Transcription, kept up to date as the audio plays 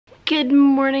Good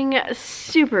morning,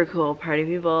 super cool party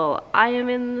people. I am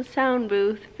in the sound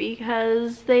booth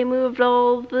because they moved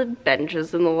all the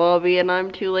benches in the lobby and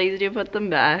I'm too lazy to put them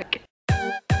back.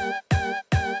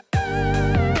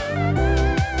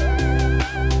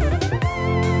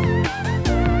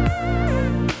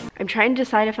 I'm trying to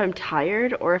decide if I'm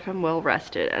tired or if I'm well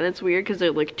rested, and it's weird because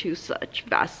they're like two such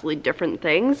vastly different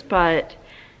things, but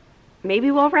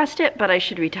maybe well rested, but I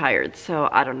should be tired, so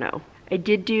I don't know. I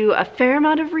did do a fair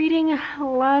amount of reading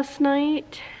last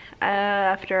night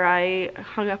after I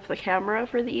hung up the camera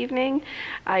for the evening.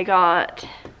 I got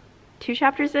 2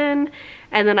 chapters in,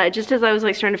 and then just as I was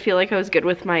like starting to feel like I was good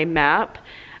with my map,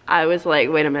 I was like,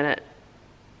 wait a minute,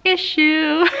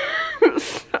 issue.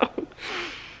 So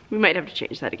we might have to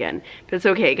change that again, but it's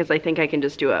okay because I think I can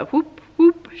just do a whoop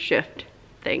whoop shift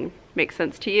thing. Makes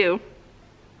sense to you?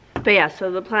 But yeah, so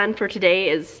the plan for today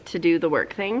is to do the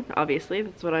work thing, obviously,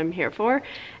 that's what I'm here for,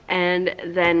 and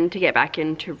then to get back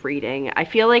into reading. I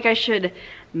feel like I should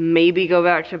maybe go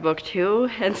back to book 2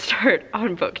 and start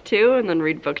on book 2 and then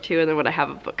read book 2 and then when I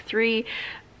have a book 3,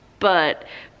 but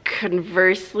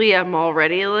conversely, I'm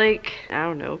already like, I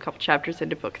don't know, a couple chapters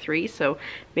into book 3, so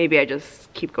maybe I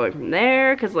just keep going from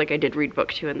there, because like I did read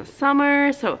book 2 in the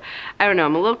summer, so I don't know,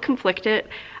 I'm a little conflicted.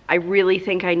 I really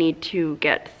think I need to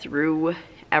get through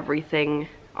everything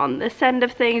on this end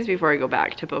of things before I go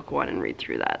back to book 1 and read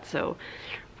through that. So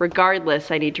regardless,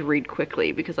 I need to read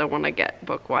quickly because I want to get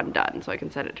book 1 done so I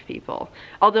can send it to people.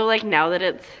 Although like now that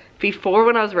it's, before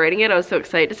when I was writing it, I was so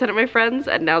excited to send it to my friends,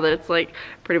 and now that it's like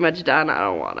pretty much done, I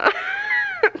don't wanna.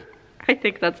 I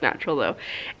think that's natural though.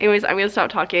 Anyways, I'm gonna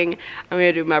stop talking, I'm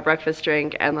gonna do my breakfast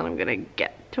drink, and then I'm gonna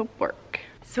get to work.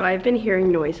 So I've been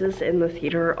hearing noises in the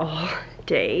theater all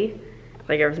day,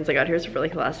 like ever since I got here, so for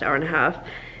like the last hour and a half.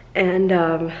 And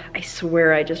I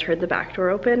swear I just heard the back door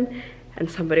open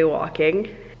and somebody walking,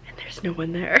 and there's no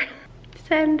one there.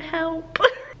 Send help.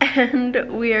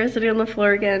 And we are sitting on the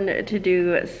floor again to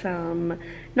do some,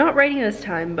 not writing this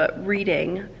time, but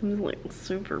reading. I'm like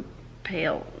super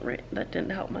pale, right? That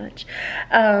didn't help much.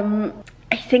 I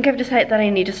think I've decided that I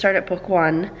need to start at book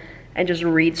 1 and just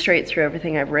read straight through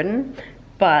everything I've written,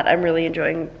 but I'm really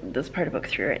enjoying this part of book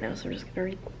 3 right now, so I'm just gonna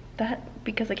read that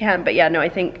because I can. But yeah, no, I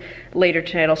think later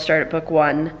tonight I'll start at book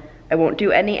 1. I won't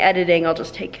do any editing, I'll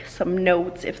just take some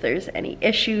notes if there's any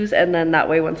issues, and then that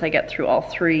way once I get through all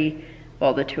 3,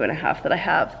 well, the 2.5 that I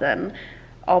have, then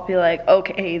I'll be like,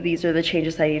 okay, these are the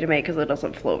changes I need to make because it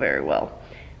doesn't flow very well.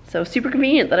 So super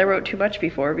convenient that I wrote too much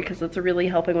before because it's really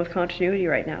helping with continuity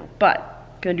right now.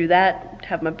 But gonna do that,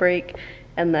 have my break,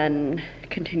 and then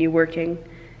continue working.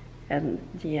 And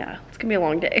yeah, it's gonna be a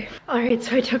long day. All right,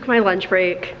 so I took my lunch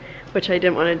break, which I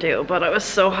didn't want to do, but I was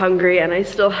so hungry and I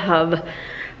still have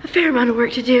a fair amount of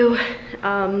work to do.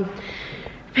 But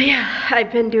yeah,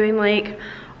 I've been doing like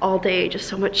all day just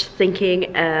so much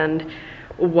thinking and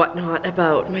whatnot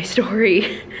about my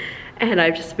story. And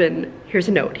I've just been, here's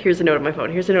a note on my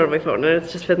phone, here's a note on my phone, and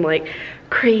it's just been like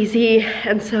crazy.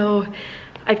 And so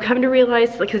I've come to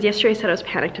realize, like, because yesterday I said I was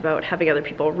panicked about having other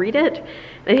people read it.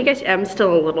 I think I am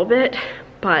still a little bit,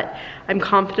 but I'm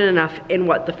confident enough in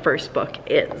what the first book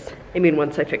is. I mean,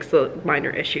 once I fix the minor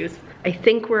issues. I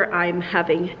think where I'm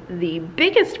having the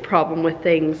biggest problem with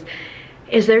things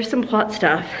is there's some plot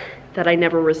stuff that I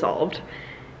never resolved,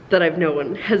 that I've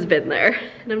known has been there.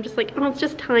 And I'm just like, oh, it's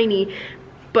just tiny.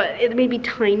 But it may be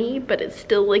tiny, but it's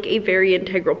still like a very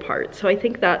integral part. So I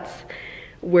think that's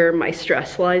where my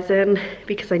stress lies in,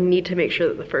 because I need to make sure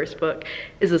that the first book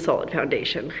is a solid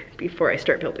foundation before I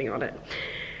start building on it.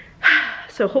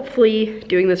 So hopefully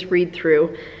doing this read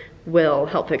through will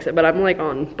help fix it, but I'm like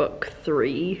on book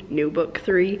 3, new book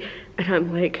 3, and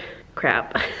I'm like,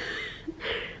 crap.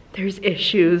 There's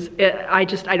issues. I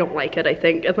don't like it, I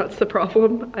think, and that's the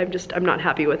problem. I'm not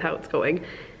happy with how it's going.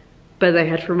 But I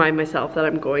had to remind myself that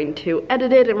I'm going to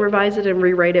edit it and revise it and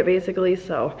rewrite it basically,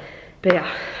 so, but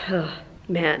yeah.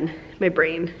 Man, my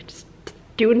brain just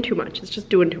doing too much. It's just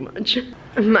doing too much.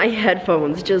 My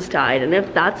headphones just died, and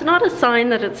if that's not a sign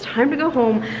that it's time to go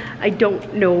home, I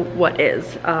don't know what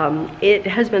is. It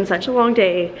has been such a long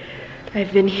day.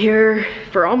 I've been here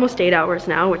for almost 8 hours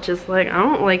now, which is like, I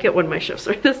don't like it when my shifts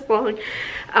are this long.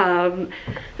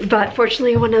 But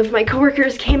fortunately one of my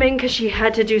coworkers came in because she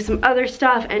had to do some other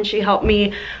stuff, and she helped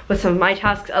me with some of my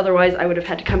tasks. Otherwise I would have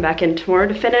had to come back in tomorrow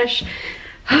to finish.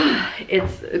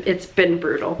 It's been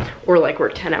brutal, or like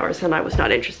work 10 hours, and I was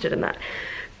not interested in that.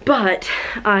 But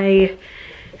I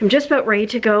am just about ready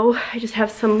to go. I just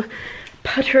have some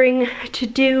puttering to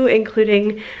do,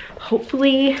 including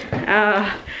hopefully,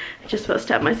 I just about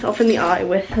stabbed myself in the eye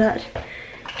with that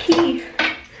key.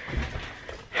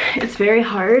 It's very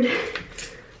hard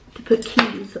to put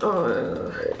keys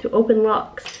on to open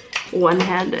locks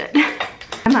one-handed.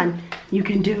 Come on, you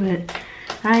can do it.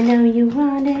 I know you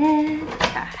want it.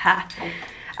 Haha.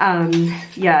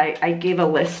 Yeah, I gave a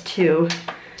list to,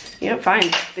 you know, fine,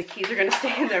 the keys are gonna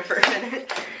stay in there for a minute.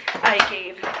 I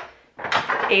gave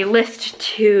a list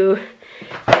to,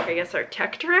 like, I guess our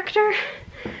tech director.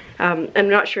 I'm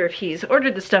not sure if he's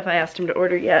ordered the stuff I asked him to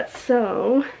order yet,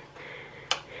 so.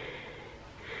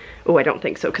 Oh, I don't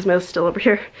think so, because my list is still over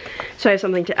here. So I have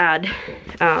something to add,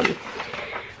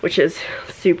 which is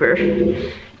super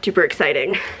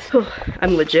exciting. Oh,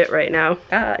 I'm legit right now.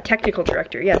 Technical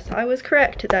director, yes, I was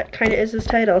correct. That kind of is his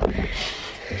title.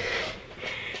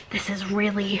 This is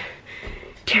really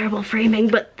terrible framing,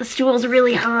 but the stool's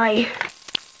really high.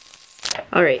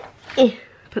 All right,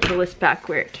 put the list back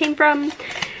where it came from.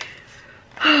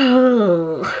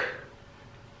 Oh.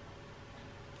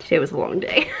 Today was a long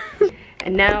day.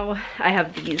 And now I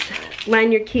have these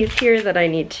lanyard keys here that I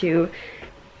need to,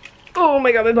 oh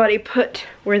my god, my body, put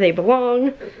where they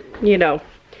belong. You know,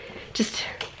 just,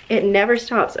 it never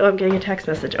stops. Oh, I'm getting a text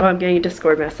message. Oh, I'm getting a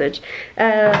Discord message.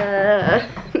 There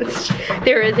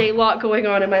is a lot going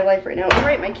on in my life right now. All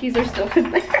right, my keys are still in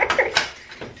there.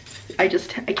 I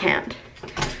can't.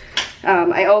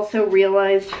 I also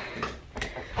realized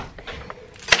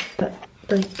that,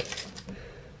 like,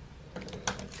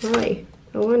 why?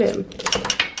 I want him.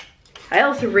 I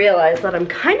also realized that I'm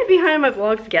kind of behind on my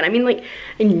vlogs again. I mean, like,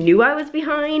 I knew I was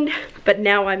behind, but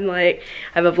now I'm like,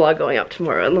 I have a vlog going up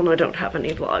tomorrow and then I don't have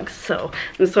any vlogs. So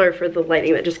I'm sorry for the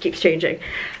lighting that just keeps changing.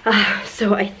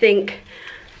 So I think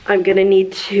I'm gonna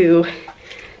need to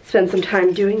spend some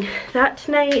time doing that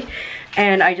tonight.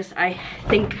 And I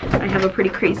think I have a pretty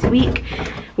crazy week,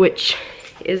 which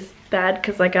is bad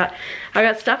because I got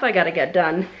stuff I gotta get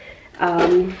done.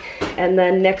 And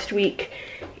then next week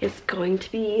is going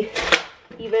to be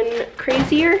even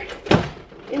crazier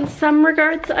in some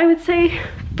regards, I would say.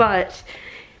 But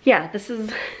yeah, this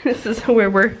is where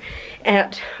we're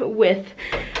at with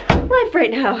life right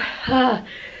now.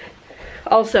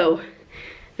 Also,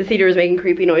 the theater was making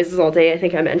creepy noises all day. I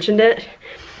think I mentioned it.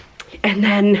 And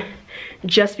then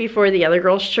just before the other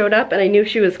girl showed up and I knew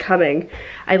she was coming,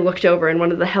 I looked over and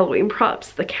one of the Halloween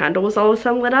props, the candle was all of a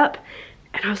sudden lit up.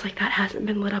 And I was like, that hasn't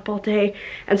been lit up all day.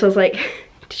 And so I was like,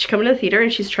 did she come into the theater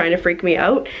and she's trying to freak me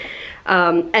out?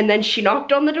 And then she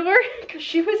knocked on the door because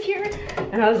she was here.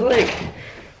 And I was like,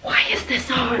 why is this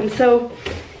on? So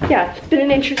yeah, it's been an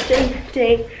interesting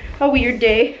day, a weird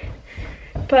day.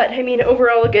 But I mean,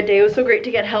 overall a good day. It was so great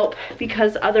to get help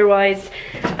because otherwise,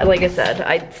 like I said,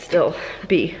 I'd still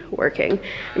be working.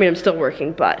 I mean, I'm still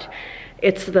working, but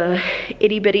it's the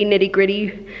itty bitty nitty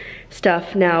gritty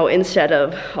stuff now instead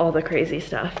of all the crazy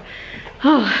stuff.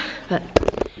 Oh, but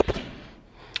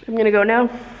I'm gonna go now,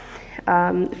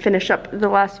 finish up the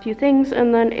last few things,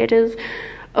 and then it is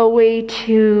away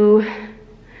to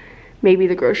maybe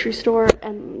the grocery store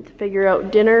and figure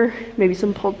out dinner, maybe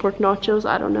some pulled pork nachos,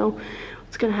 I don't know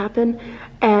what's gonna happen.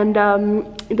 And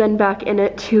then back in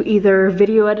it to either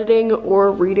video editing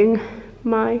or reading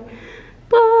my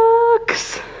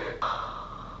books.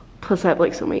 Plus I have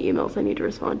like so many emails I need to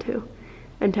respond to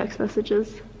and text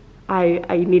messages.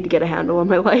 I need to get a handle on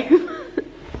my life.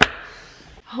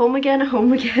 Home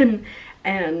again,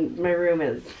 and my room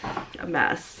is a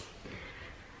mess.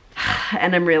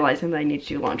 And I'm realizing that I need to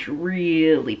do laundry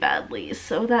really badly.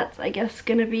 So that's, I guess,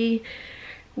 gonna be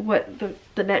what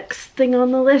the next thing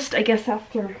on the list. I guess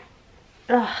after,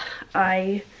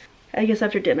 I guess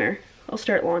after dinner, I'll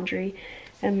start laundry.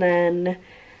 And then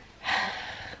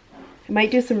I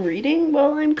might do some reading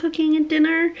while I'm cooking at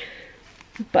dinner,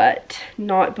 but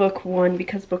not book one,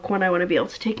 because book one I want to be able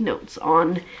to take notes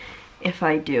on if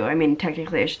I do. I mean,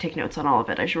 technically I should take notes on all of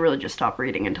it. I should really just stop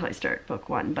reading until I start book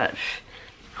one, but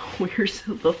where's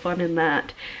the fun in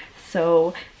that?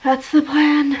 So that's the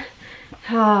plan.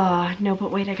 Ah, no,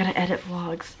 but wait, I gotta edit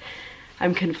vlogs.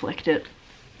 I'm conflicted.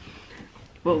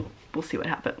 We'll see what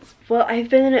happens. Well, I've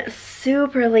been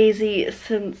super lazy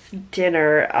since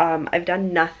dinner. I've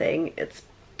done nothing. It's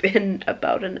been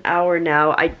about an hour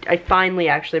now. I finally,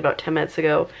 actually about 10 minutes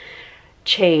ago,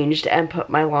 changed and put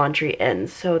my laundry in,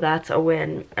 so that's a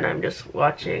win. And I'm just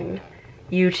watching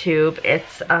YouTube.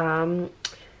 It's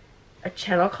a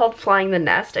channel called Flying the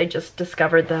Nest. I just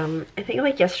discovered them, I think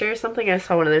like yesterday or something. I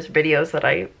saw one of those videos that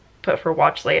I put for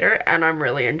watch later, and I'm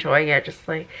really enjoying it. Just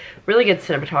like really good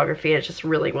cinematography. It's just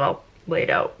really well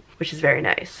laid out, which is very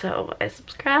nice. So I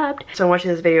subscribed. So I'm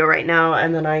watching this video right now,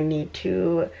 and then I need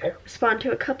to respond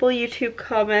to a couple YouTube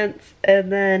comments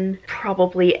and then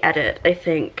probably edit. I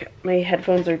think my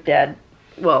headphones are dead.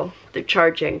 Well, they're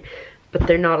charging, but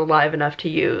they're not alive enough to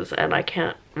use, and I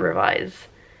can't revise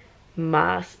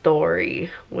my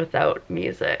story without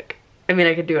music. I mean,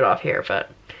 I could do it off here, but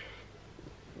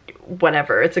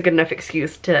whatever. It's a good enough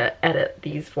excuse to edit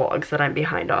these vlogs that I'm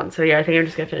behind on. So yeah, I think I'm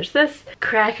just gonna finish this,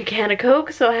 crack a can of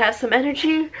Coke so I have some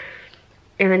energy,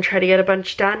 and then try to get a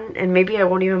bunch done. And maybe I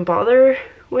won't even bother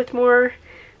with more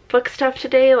book stuff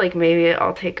today. Like maybe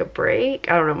I'll take a break.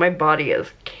 I don't know, my body is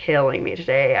killing me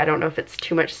today. I don't know if it's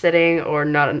too much sitting or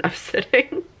not enough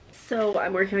sitting. So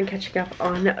I'm working on catching up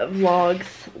on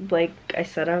vlogs like I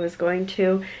said I was going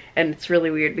to, and it's really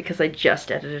weird because I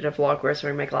just edited a vlog where I was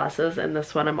wearing my glasses, and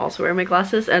this one I'm also wearing my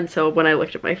glasses, and so when I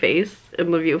looked at my face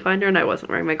in the viewfinder and I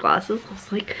wasn't wearing my glasses, I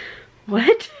was like,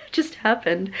 what just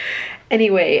happened?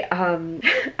 Anyway,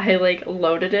 I like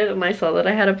loaded it and I saw that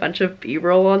I had a bunch of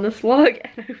b-roll on this vlog,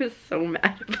 and I was so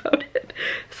mad about it.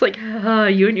 It's like,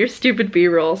 you and your stupid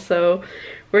b-roll. So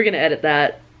we're gonna edit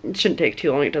that. It shouldn't take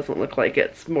too long. It doesn't look like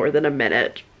it's more than a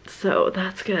minute, so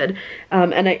that's good.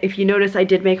 And if you notice, I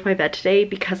did make my bed today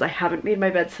because I haven't made my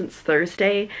bed since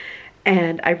Thursday,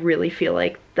 and I really feel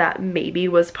like that maybe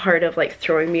was part of like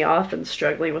throwing me off and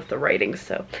struggling with the writing.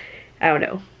 So I don't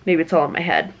know, maybe it's all in my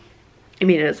head. I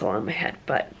mean, it is all in my head,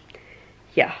 but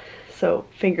yeah, so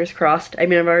fingers crossed. I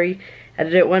mean, I've already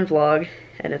edited one vlog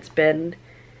and it's been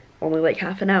only like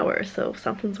half an hour, so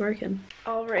something's working.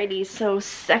 Alrighty, so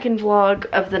second vlog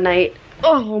of the night.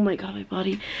 Oh my god, my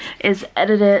body is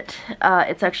edited.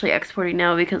 It's actually exporting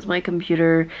now because my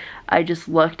computer, I just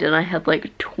looked and I had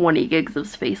like 20 gigs of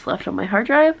space left on my hard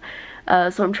drive.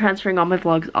 So I'm transferring all my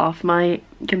vlogs off my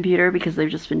computer because they've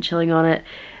just been chilling on it,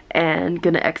 and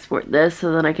gonna export this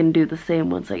so then I can do the same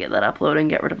once I get that uploaded and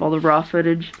get rid of all the raw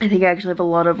footage. I think I actually have a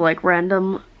lot of like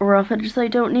random raw footage that I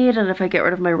don't need, and if I get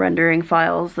rid of my rendering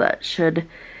files, that should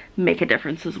make a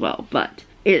difference as well. But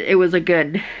it was a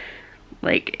good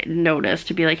like notice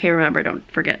to be like, hey, remember, don't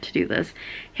forget to do this.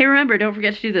 Hey, remember, don't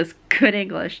forget to do this. Good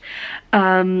English.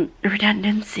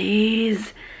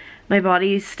 Redundancies. My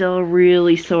body's still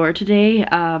really sore today.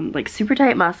 Like super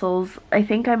tight muscles. I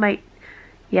think I might,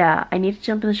 yeah, I need to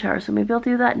jump in the shower, so maybe I'll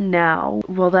do that now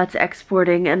while that's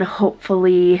exporting, and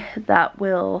hopefully that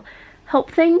will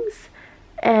help things.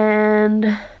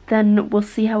 And then we'll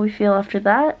see how we feel after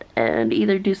that, and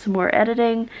either do some more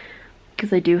editing,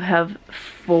 because I do have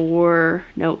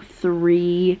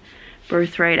 3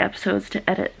 Birthright episodes to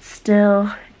edit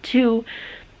still, 2,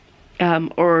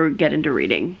 or get into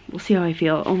reading. We'll see how I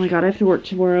feel. Oh my god, I have to work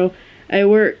tomorrow. I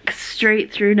work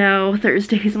straight through now.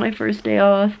 Thursday's my first day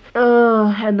off.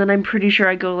 And then I'm pretty sure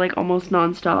I go like almost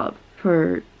non-stop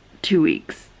for 2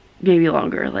 weeks, maybe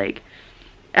longer. Like,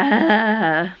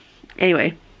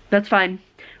 anyway, that's fine.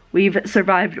 We've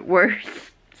survived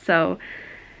worse. So,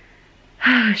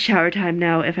 shower time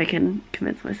now if I can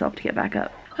convince myself to get back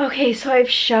up. Okay, so I've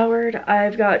showered.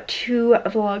 I've got 2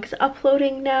 vlogs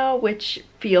uploading now, which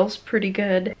feels pretty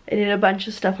good. I did a bunch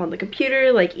of stuff on the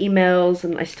computer, like emails,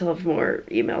 and I still have more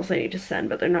emails I need to send,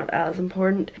 but they're not as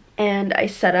important. And I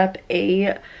set up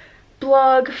a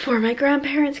blog for my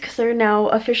grandparents because they're now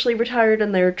officially retired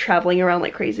and they're traveling around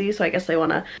like crazy, so I guess they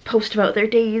want to post about their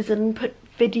days and put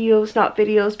videos, not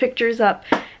videos, pictures up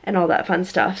and all that fun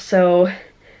stuff. So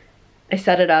I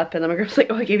set it up, and then my girl's like,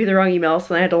 oh, I gave you the wrong email,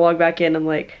 so then I had to log back in and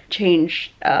like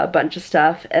change a bunch of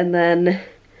stuff, and then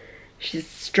she's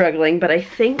struggling, but I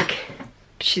think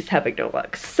she's having no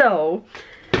luck. So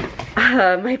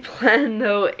my plan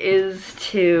though is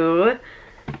to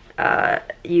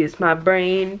use my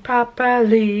brain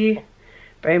properly.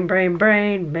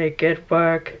 Brain, make it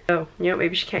work. Oh, you know,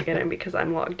 maybe she can't get in because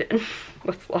I'm logged in.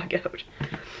 Let's log out.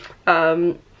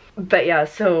 But yeah,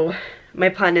 so my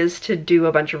plan is to do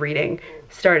a bunch of reading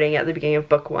starting at the beginning of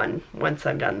book 1 once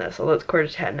I'm done this. Although it's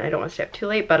 9:45, I don't want to stay up too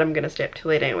late, but I'm gonna stay up too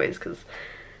late anyways because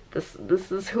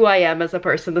this is who I am as a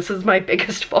person. This is my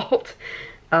biggest fault.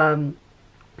 But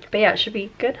yeah, it should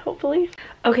be good, hopefully.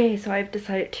 Okay, so I've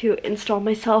decided to install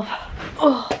myself.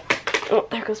 Oh,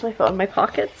 there goes my phone. My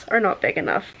pockets are not big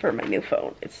enough for my new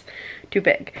phone. It's too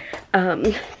big.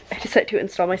 I decided to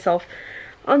install myself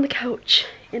on the couch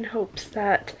in hopes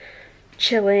that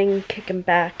chilling, kicking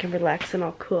back, and relaxing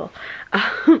all cool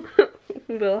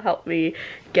will help me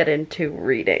get into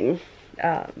reading.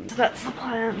 That's the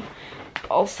plan.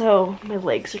 Also, my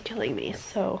legs are killing me,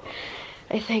 so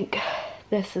I think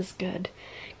this is good.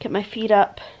 Get my feet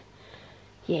up.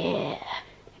 Yeah.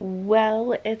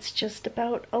 Well, it's just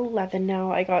about 11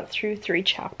 now. I got through 3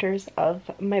 chapters of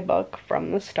my book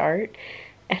from the start,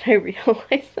 and I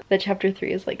realized that chapter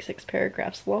 3 is like 6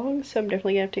 paragraphs long, so I'm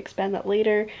definitely gonna have to expand that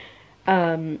later.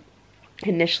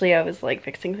 Initially I was like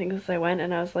fixing things as I went,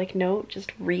 and I was like, no,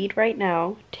 just read right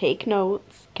now, take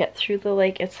notes, get through the,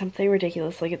 like, it's something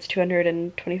ridiculous, like it's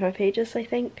 225 pages, I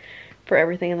think, for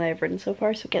everything that I've written so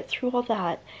far, so get through all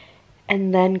that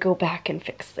and then go back and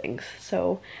fix things.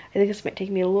 So I think this might take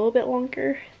me a little bit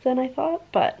longer than I thought,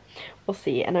 but we'll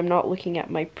see. And I'm not looking at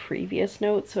my previous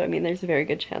notes, so I mean there's a very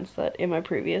good chance that in my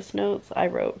previous notes I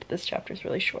wrote this chapter's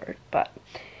really short, but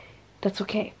that's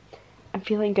okay. I'm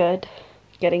feeling good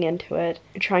getting into it.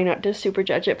 I'm trying not to super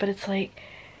judge it, but it's like,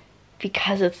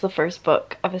 because it's the first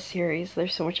book of a series,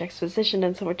 there's so much exposition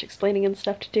and so much explaining and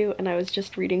stuff to do, and I was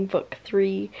just reading book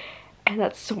 3, and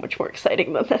that's so much more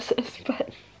exciting than this is, but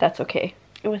that's okay.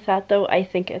 And with that though, I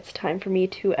think it's time for me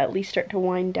to at least start to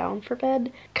wind down for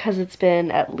bed, because it's been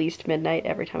at least midnight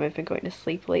every time I've been going to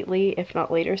sleep lately, if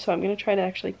not later, so I'm going to try to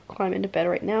actually climb into bed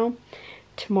right now.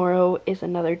 Tomorrow is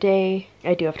another day.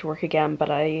 I do have to work again,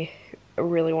 but I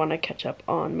really want to catch up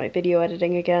on my video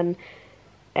editing again.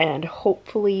 And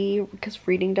hopefully, because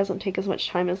reading doesn't take as much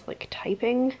time as like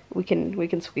typing, we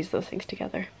can squeeze those things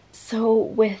together. So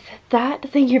with that,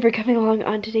 thank you for coming along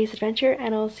on today's adventure,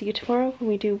 and I'll see you tomorrow when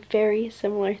we do very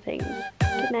similar things.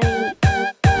 Good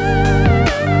night.